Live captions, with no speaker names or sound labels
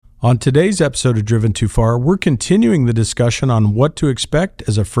On today's episode of Driven Too Far, we're continuing the discussion on what to expect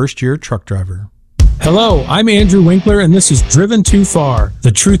as a first-year truck driver. Hello, I'm Andrew Winkler, and this is Driven Too Far,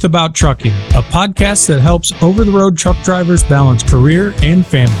 the truth about trucking, a podcast that helps over-the-road truck drivers balance career and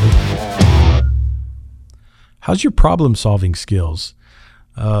family. How's your problem-solving skills?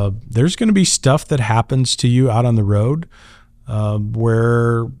 There's going to be stuff that happens to you out on the road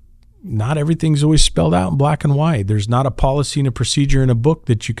where not everything's always spelled out in black and white. There's not a policy and a procedure in a book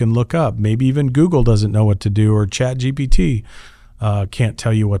that you can look up. Maybe even Google doesn't know what to do, or ChatGPT can't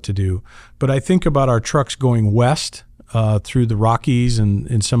tell you what to do. But I think about our trucks going west through the Rockies and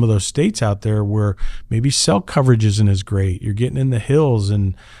in some of those states out there where maybe cell coverage isn't as great. You're getting in the hills,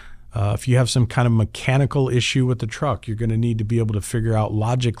 and if you have some kind of mechanical issue with the truck, you're going to need to be able to figure out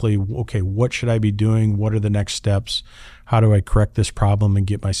logically, okay, what should I be doing? What are the next steps? How do I correct this problem and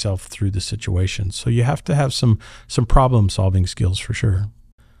get myself through the situation? So you have to have some problem solving skills for sure.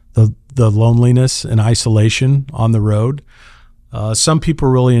 The loneliness and isolation on the road. Some people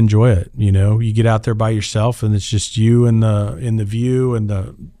really enjoy it. You know, you get out there by yourself and it's just you and the view and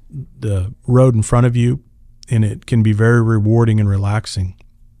the road in front of you, and it can be very rewarding and relaxing.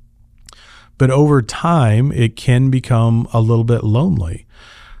 But over time, it can become a little bit lonely.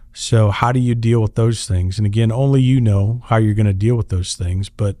 So how do you deal with those things? And again, only you know how you're going to deal with those things,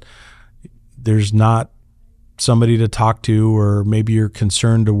 but there's not somebody to talk to, or maybe you're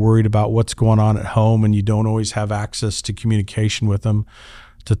concerned or worried about what's going on at home and you don't always have access to communication with them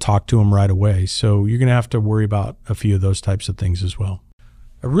to talk to them right away. So you're going to have to worry about a few of those types of things as well.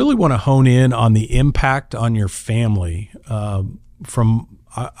 I really want to hone in on the impact on your family.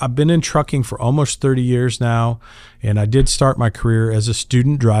 I've been in trucking for almost 30 years now, and I did start my career as a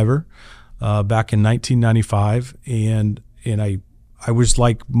student driver back in 1995. And I was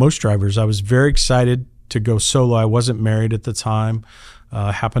like most drivers. I was very excited to go solo. I wasn't married at the time.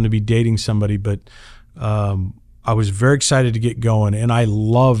 Happened to be dating somebody, but I was very excited to get going, and I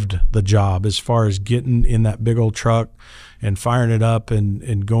loved the job as far as getting in that big old truck and firing it up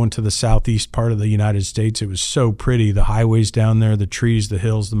and going to the southeast part of the United States. It was so pretty. The highways down there, the trees, the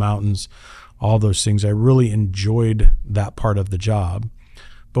hills, the mountains, all those things. I really enjoyed that part of the job.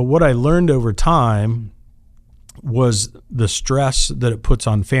 But what I learned over time was the stress that it puts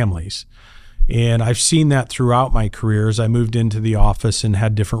on families. And I've seen that throughout my career as I moved into the office and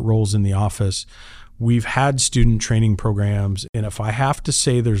had different roles in the office. We've had student training programs. And if I have to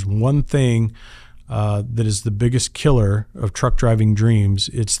say there's one thing that is the biggest killer of truck driving dreams,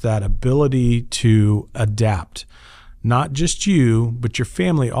 it's that ability to adapt. Not just you, but your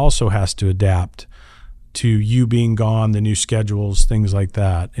family also has to adapt to you being gone, the new schedules, things like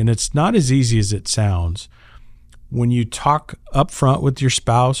that. And it's not as easy as it sounds. When you talk up front with your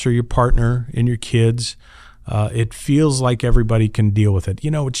spouse or your partner and your kids, it feels like everybody can deal with it.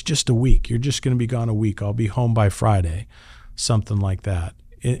 You know, it's just a week. You're just going to be gone a week. I'll be home by Friday, something like that.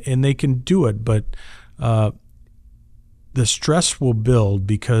 And they can do it, but the stress will build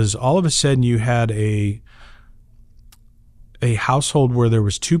because all of a sudden you had a household where there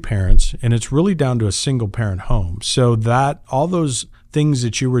was two parents, and it's really down to a single parent home. So that all those things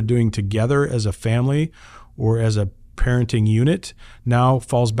that you were doing together as a family or as a parenting unit now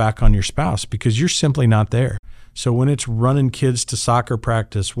falls back on your spouse because you're simply not there. So when it's running kids to soccer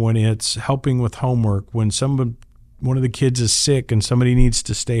practice, when it's helping with homework, when one of the kids is sick and somebody needs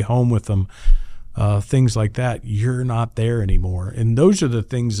to stay home with them, things like that, you're not there anymore. And those are the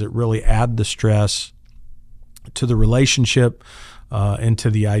things that really add the stress to the relationship and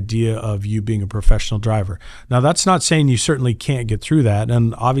to the idea of you being a professional driver. Now, that's not saying you certainly can't get through that.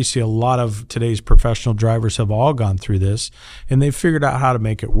 And obviously, a lot of today's professional drivers have all gone through this, and they've figured out how to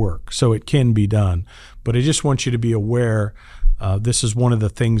make it work. So it can be done. But I just want you to be aware this is one of the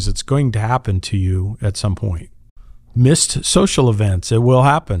things that's going to happen to you at some point. Missed social events. It will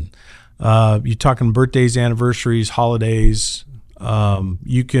happen. You're talking birthdays, anniversaries, holidays.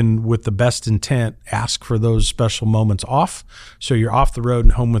 You can, with the best intent, ask for those special moments off. So you're off the road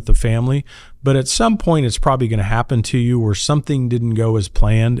and home with the family. But at some point, it's probably going to happen to you where something didn't go as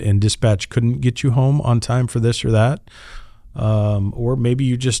planned and dispatch couldn't get you home on time for this or that. Or maybe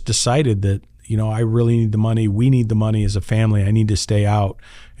you just decided that, you know, I really need the money. We need the money as a family. I need to stay out.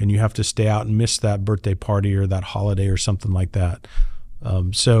 And you have to stay out and miss that birthday party or that holiday or something like that.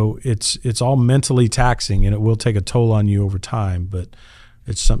 So it's all mentally taxing, and it will take a toll on you over time, but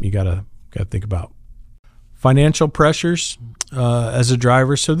it's something you gotta think about. Financial pressures as a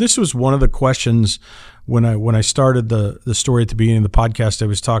driver. So this was one of the questions when I started the story at the beginning of the podcast. I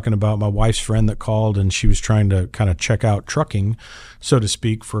was talking about my wife's friend that called, and she was trying to kind of check out trucking, so to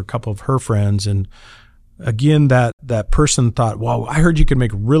speak, for a couple of her friends. And again, that person thought, well, I heard you can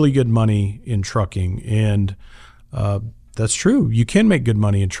make really good money in trucking. And that's true. You can make good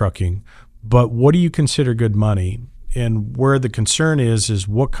money in trucking. But what do you consider good money? And where the concern is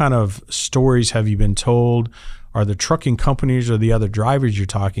what kind of stories have you been told? Are the trucking companies or the other drivers you're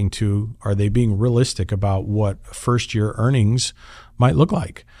talking to, are they being realistic about what first-year earnings might look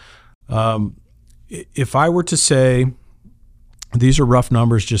like? If I were to say, these are rough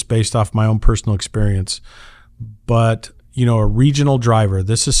numbers just based off my own personal experience, but a regional driver,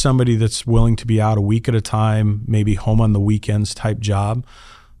 this is somebody that's willing to be out a week at a time, maybe home on the weekends type job.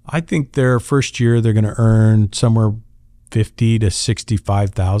 I think their first year they're going to earn somewhere $50,000 to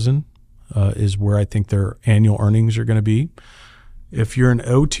 $65,000 is where I think their annual earnings are going to be. If you're an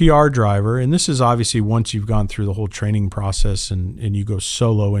OTR driver, and this is obviously once you've gone through the whole training process and you go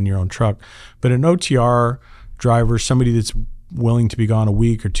solo in your own truck, but an OTR driver, somebody that's willing to be gone a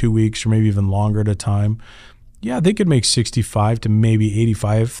week or 2 weeks or maybe even longer at a time, yeah, they could make $65,000 to maybe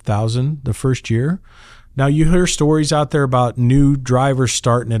 $85,000 the first year. Now, you hear stories out there about new drivers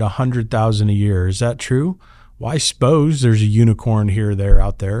starting at $100,000 a year. Is that true? Well, I suppose there's a unicorn here or there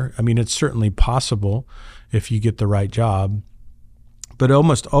out there. I mean, it's certainly possible if you get the right job. But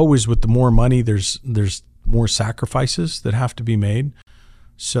almost always with the more money, there's more sacrifices that have to be made.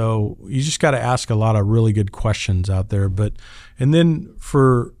 So you just got to ask a lot of really good questions out there. And then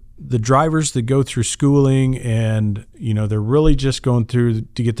for the drivers that go through schooling and, they're really just going through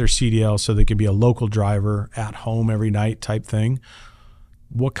to get their CDL so they can be a local driver at home every night type thing.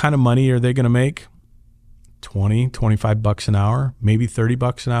 What kind of money are they going to make? $20-25 an hour, maybe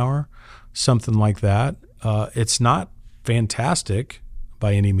 $30 an hour, something like that. It's not fantastic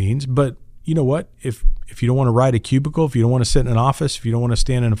by any means, but you know what? If you don't want to ride a cubicle, if you don't want to sit in an office, if you don't want to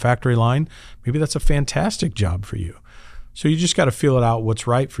stand in a factory line, maybe that's a fantastic job for you. So you just got to feel it out what's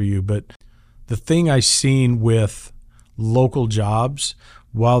right for you. But the thing I've seen with local jobs,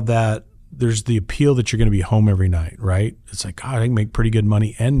 while that there's the appeal that you're going to be home every night, right? It's like, God, I can make pretty good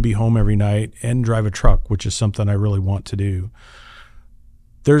money and be home every night and drive a truck, which is something I really want to do.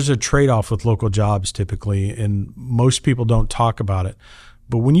 There's a trade-off with local jobs typically, and most people don't talk about it.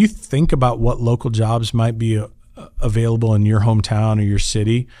 But when you think about what local jobs might be available in your hometown or your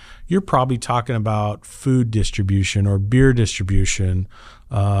city, you're probably talking about food distribution or beer distribution,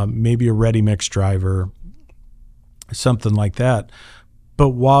 maybe a ready mix driver, something like that. But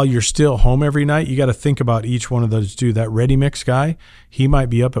while you're still home every night, you got to think about each one of those two. That ready mix guy, he might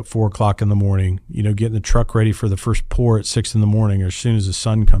be up at 4 o'clock in the morning, getting the truck ready for the first pour at 6 in the morning or as soon as the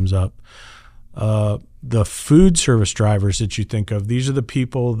sun comes up. The food service drivers that you think of, these are the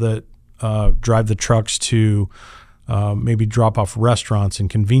people that drive the trucks to maybe drop off restaurants and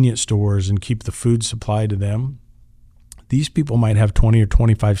convenience stores and keep the food supplied to them. These people might have 20 or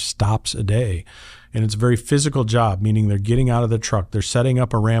 25 stops a day. And it's a very physical job, meaning they're getting out of the truck, they're setting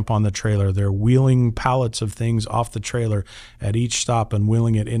up a ramp on the trailer, they're wheeling pallets of things off the trailer at each stop and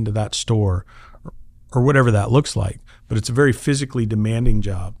wheeling it into that store or whatever that looks like. But it's a very physically demanding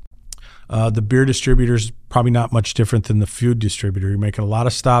job. The beer distributor is probably not much different than the food distributor. You're making a lot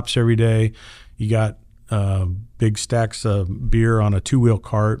of stops every day. You got big stacks of beer on a 2-wheel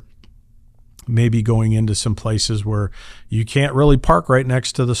cart, maybe going into some places where you can't really park right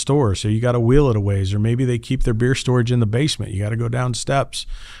next to the store, so you got to wheel it a ways. Or maybe they keep their beer storage in the basement. You got to go down steps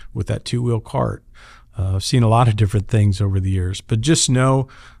with that 2-wheel cart. I've seen a lot of different things over the years, but just know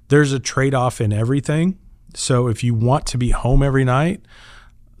there's a trade-off in everything. So if you want to be home every night,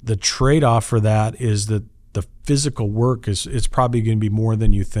 the trade-off for that is that the physical work is probably going to be more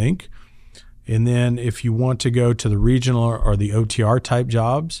than you think. And then if you want to go to the regional or the OTR type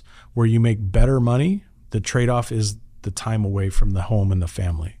jobs where you make better money, the trade-off is the time away from the home and the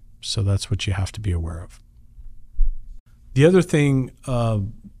family. So that's what you have to be aware of. The other thing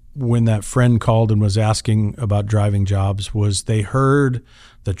when that friend called and was asking about driving jobs was they heard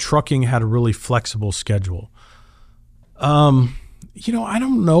that trucking had a really flexible schedule. I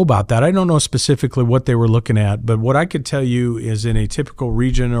don't know about that. I don't know specifically what they were looking at, but what I could tell you is in a typical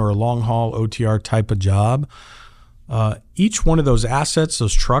region or a long haul OTR type of job, each one of those assets,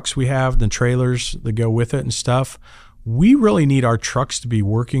 those trucks we have, the trailers that go with it and stuff, we really need our trucks to be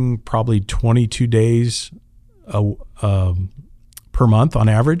working probably 22 days per month on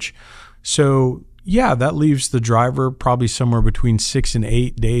average. So yeah, that leaves the driver probably somewhere between 6 and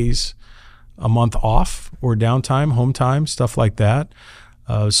 8 days a month off or downtime, home time, stuff like that.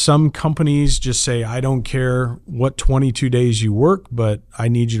 Some companies just say, I don't care what 22 days you work, but I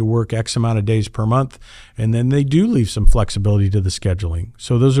need you to work X amount of days per month. And then they do leave some flexibility to the scheduling.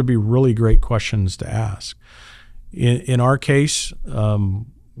 So those would be really great questions to ask. In our case,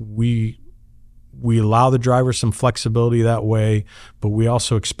 we we allow the driver some flexibility that way, but we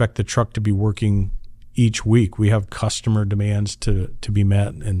also expect the truck to be working each week. We have customer demands to be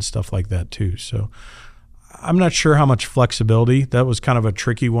met and stuff like that too. So I'm not sure how much flexibility. That was kind of a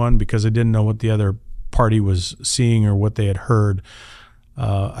tricky one because I didn't know what the other party was seeing or what they had heard.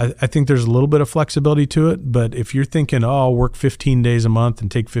 I think there's a little bit of flexibility to it, but if you're thinking, oh, I'll work 15 days a month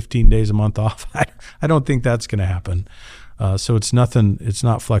and take 15 days a month off, I don't think that's going to happen. So it's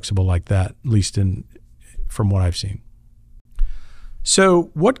not flexible like that, at least from what I've seen.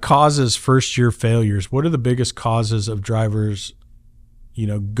 So what causes first year failures? What are the biggest causes of drivers,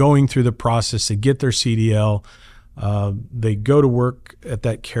 going through the process to get their CDL? They go to work at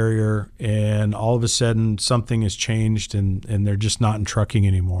that carrier and all of a sudden something has changed and they're just not in trucking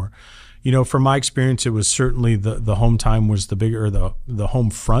anymore. From my experience, it was certainly the home time was the bigger, the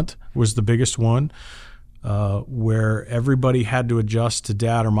home front was the biggest one, where everybody had to adjust to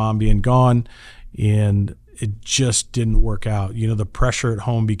dad or mom being gone, and it just didn't work out. The pressure at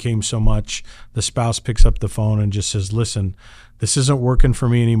home became so much. The spouse picks up the phone and just says, listen, this isn't working for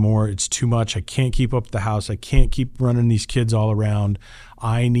me anymore. It's too much. I can't keep up the house. I can't keep running these kids all around.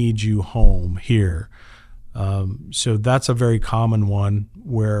 I need you home here. So that's a very common one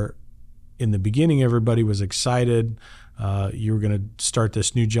where in the beginning, everybody was excited. You were going to start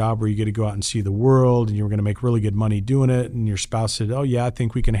this new job where you get to go out and see the world and you were going to make really good money doing it. And your spouse said, oh yeah, I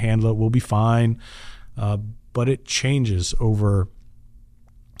think we can handle it. We'll be fine. But it changes over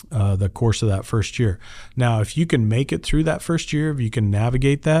the course of that first year. Now, if you can make it through that first year, if you can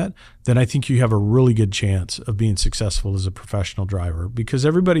navigate that, then I think you have a really good chance of being successful as a professional driver, because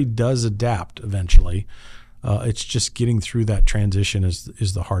everybody does adapt eventually. It's just getting through that transition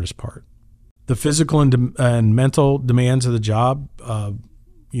is the hardest part. The physical and mental demands of the job,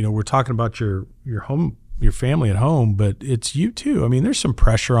 we're talking about your home, your family at home, but it's you too. I mean, there's some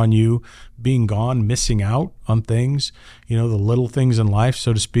pressure on you being gone, missing out on things, the little things in life,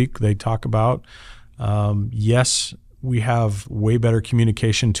 so to speak, they talk about. Yes, we have way better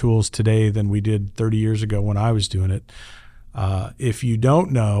communication tools today than we did 30 years ago when I was doing it. If you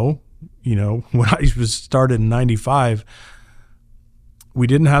don't know, when I was started in 95, we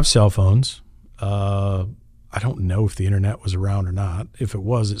didn't have cell phones. I don't know if the internet was around or not. If it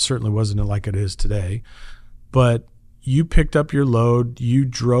was, it certainly wasn't like it is today. But you picked up your load, you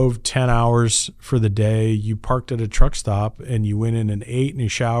drove 10 hours for the day, you parked at a truck stop, and you went in and ate and you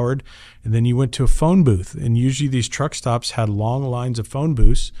showered, and then you went to a phone booth. And usually these truck stops had long lines of phone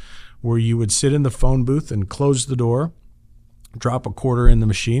booths where you would sit in the phone booth and close the door, drop a quarter in the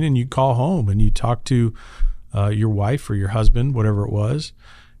machine, and you call home and you talk to your wife or your husband, whatever it was,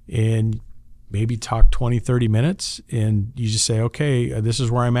 and maybe talk 20, 30 minutes, and you just say, okay, this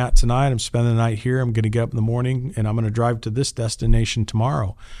is where I'm at tonight. I'm spending the night here. I'm going to get up in the morning, and I'm going to drive to this destination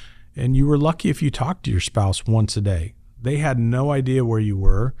tomorrow. And you were lucky if you talked to your spouse once a day. They had no idea where you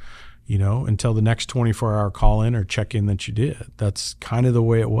were, until the next 24-hour call-in or check-in that you did. That's kind of the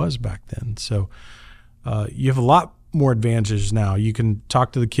way it was back then. So you have a lot more advantages now. You can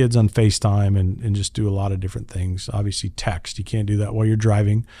talk to the kids on FaceTime and just do a lot of different things. Obviously, text. You can't do that while you're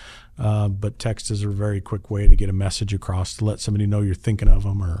driving. But text is a very quick way to get a message across to let somebody know you're thinking of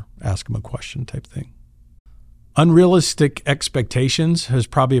them or ask them a question type thing. Unrealistic expectations is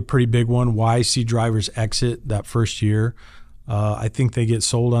probably a pretty big one. Why I see drivers exit that first year. I think they get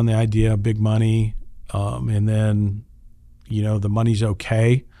sold on the idea of big money, and then, the money's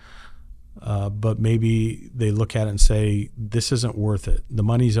okay. But maybe they look at it and say, this isn't worth it. The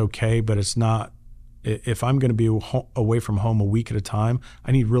money's okay, but it's not. If I'm going to be away from home a week at a time,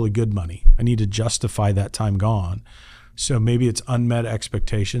 I need really good money. I need to justify that time gone. So maybe it's unmet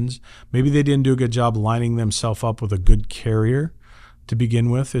expectations. Maybe they didn't do a good job lining themselves up with a good carrier to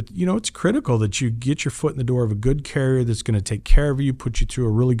begin with. It's critical that you get your foot in the door of a good carrier that's going to take care of you, put you through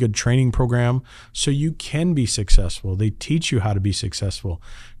a really good training program so you can be successful. They teach you how to be successful.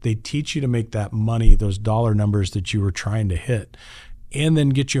 They teach you to make that money, those dollar numbers that you were trying to hit, and then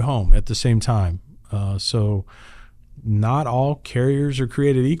get you home at the same time. So not all carriers are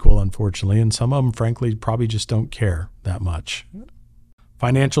created equal, unfortunately, and some of them, frankly, probably just don't care that much.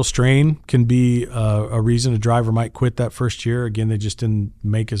 Financial strain can be a reason a driver might quit that first year. Again, they just didn't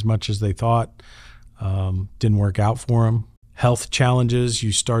make as much as they thought, didn't work out for them. Health challenges,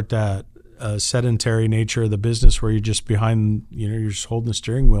 you start that sedentary nature of the business where you're just behind, you're just holding the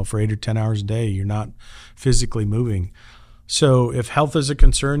steering wheel for 8 or 10 hours a day. You're not physically moving. So if health is a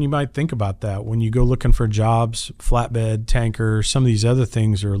concern, you might think about that. When you go looking for jobs, flatbed, tanker, some of these other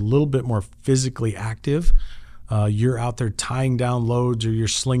things are a little bit more physically active. You're out there tying down loads, or you're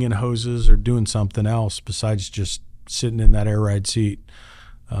slinging hoses or doing something else besides just sitting in that air ride seat.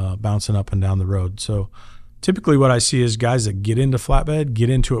 bouncing up and down the road. So typically what I see is guys that get into flatbed, get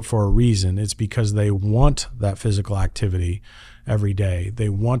into it for a reason. It's because they want that physical activity every day. They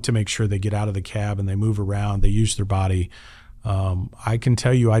want to make sure they get out of the cab and they move around, they use their body. I can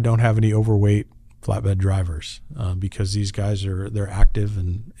tell you I don't have any overweight flatbed drivers because these guys they're active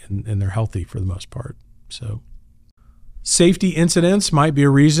and they're healthy for the most part. So safety incidents might be a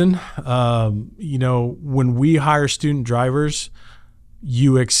reason. When we hire student drivers,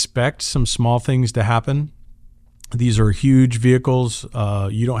 you expect some small things to happen. These are huge vehicles.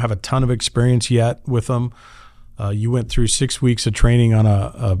 You don't have a ton of experience yet with them. You went through 6 weeks of training on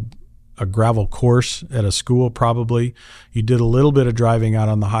a gravel course at a school probably. You did a little bit of driving out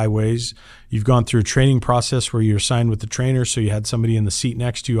on the highways. You've gone through a training process where you're assigned with the trainer, so you had somebody in the seat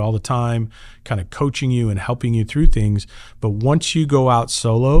next to you all the time, kind of coaching you and helping you through things. But once you go out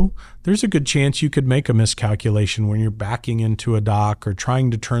solo, there's a good chance you could make a miscalculation when you're backing into a dock or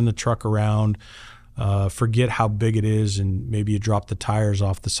trying to turn the truck around. Forget how big it is, and maybe you drop the tires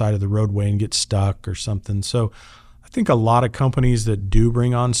off the side of the roadway and get stuck or something. So I think a lot of companies that do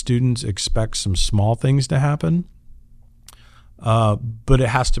bring on students expect some small things to happen, but it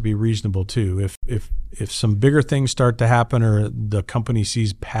has to be reasonable too. If some bigger things start to happen, or the company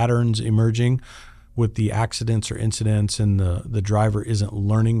sees patterns emerging with the accidents or incidents, and the driver isn't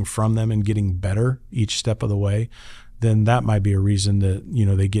learning from them and getting better each step of the way, then that might be a reason that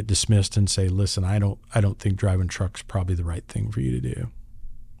they get dismissed and say, listen, I don't think driving truck's probably the right thing for you to do.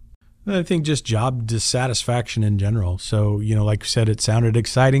 And I think just job dissatisfaction in general. So, like you said, it sounded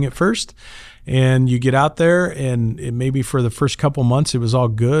exciting at first, and you get out there and maybe for the first couple months it was all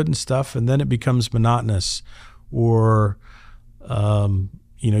good and stuff, and then it becomes monotonous, or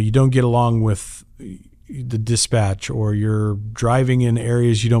you don't get along with the dispatch, or you're driving in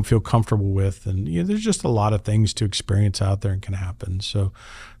areas you don't feel comfortable with, and there's just a lot of things to experience out there and can happen. So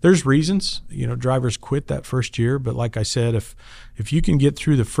there's reasons drivers quit that first year, but like I said, if you can get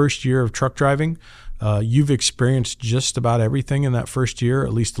through the first year of truck driving, you've experienced just about everything in that first year,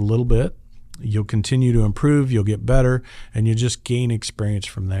 at least a little bit. You'll continue to improve, you'll get better, and you just gain experience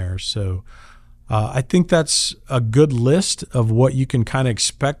from there. So I think that's a good list of what you can kind of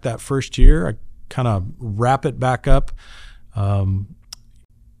expect that first year. I kind of wrap it back up. You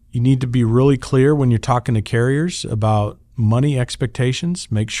need to be really clear when you're talking to carriers about money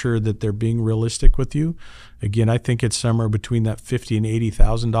expectations. Make sure that they're being realistic with you. Again, I think it's somewhere between that $50,000 and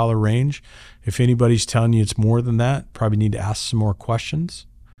 $80,000 range. If anybody's telling you it's more than that, probably need to ask some more questions.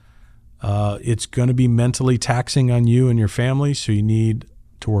 It's going to be mentally taxing on you and your family, so you need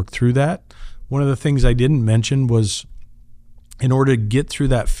to work through that. One of the things I didn't mention was, in order to get through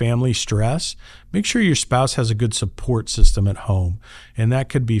that family stress, make sure your spouse has a good support system at home. And that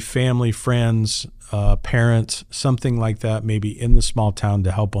could be family, friends, parents, something like that, maybe in the small town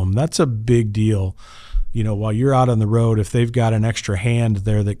to help them. That's a big deal. While you're out on the road, if they've got an extra hand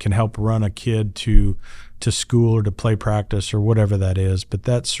there that can help run a kid to school or to play practice or whatever that is, but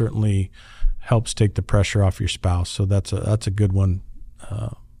that certainly helps take the pressure off your spouse. So that's a good one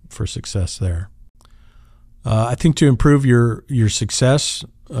for success there. I think to improve your success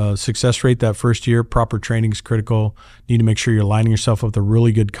rate that first year, proper training is critical. You need to make sure you're lining yourself up with a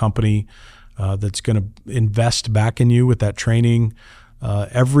really good company that's going to invest back in you with that training.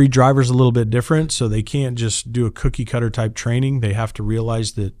 Every driver's a little bit different, so they can't just do a cookie cutter type training. They have to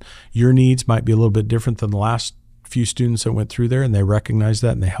realize that your needs might be a little bit different than the last few students that went through there, and they recognize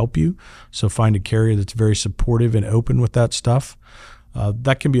that and they help you. So find a carrier that's very supportive and open with that stuff.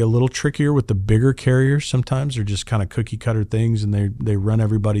 That can be a little trickier with the bigger carriers. Sometimes they're just kind of cookie cutter things and they run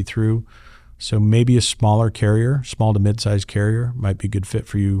everybody through. So maybe a smaller carrier, small to mid-sized carrier, might be a good fit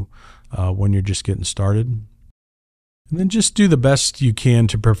for you when you're just getting started. And then just do the best you can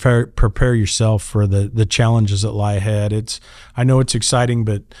to prepare yourself for the challenges that lie ahead. I know it's exciting,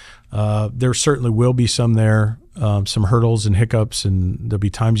 but there certainly will be some hurdles and hiccups, and there'll be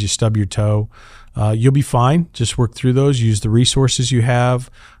times you stub your toe. You'll be fine. Just work through those. Use the resources you have,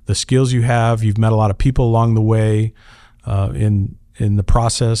 the skills you have. You've met a lot of people along the way in the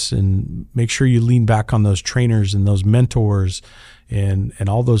process, and make sure you lean back on those trainers and those mentors and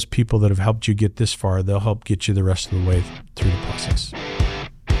all those people that have helped you get this far. They'll help get you the rest of the way through the process.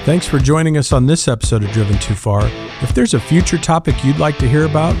 Thanks for joining us on this episode of Driven Too Far. If there's a future topic you'd like to hear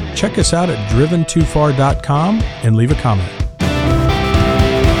about, check us out at driventofar.com and leave a comment.